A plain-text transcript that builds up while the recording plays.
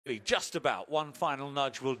Just about one final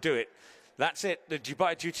nudge will do it. That's it, the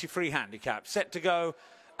Dubai duty-free handicap set to go,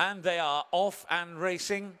 and they are off and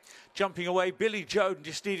racing. Jumping away, Billy Joe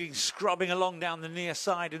just needing scrubbing along down the near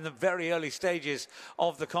side in the very early stages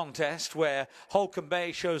of the contest, where Holcomb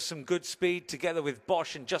Bay shows some good speed together with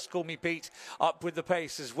Bosch and Just Call Me Pete up with the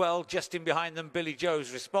pace as well. Just in behind them, Billy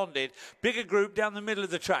Joe's responded. Bigger group down the middle of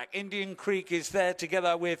the track. Indian Creek is there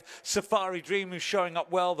together with Safari Dream, who's showing up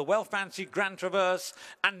well. The well-fancied Grand Traverse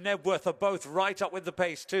and Nebworth are both right up with the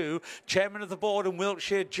pace too. Chairman of the board and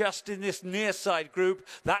Wiltshire just in this near side group.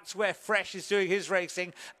 That's where Fresh is doing his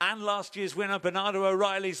racing, and last year's winner Bernardo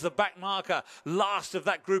O'Reilly's the back marker, last of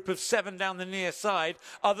that group of 7 down the near side.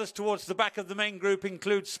 Others towards the back of the main group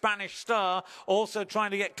include Spanish Star, also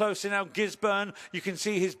trying to get closer now. Gisburn, you can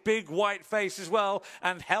see his big white face as well,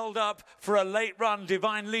 and held up for a late run.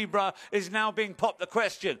 Divine Libra is now being popped the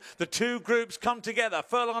question. The two groups come together,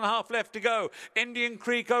 furlong and a half left to go. Indian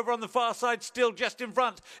Creek over on the far side, still just in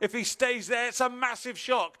front. If he stays there, it's a massive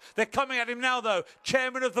shock. They're coming at him now though.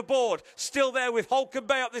 Chairman of the board still there with Holcomb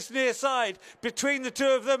Bay up this near side. Between the two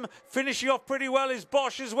of them, finishing off pretty well is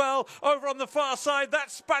Bosch as well. Over on the far side,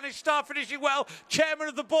 that's Spanish Star finishing well. Chairman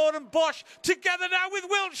of the board and Bosch together now with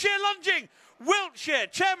Wiltshire lunging. Wiltshire,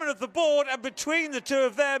 chairman of the board, and between the two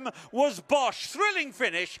of them was Bosch. Thrilling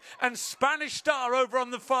finish, and Spanish Star over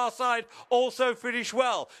on the far side also finished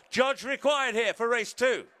well. Judge required here for race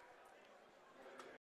 2.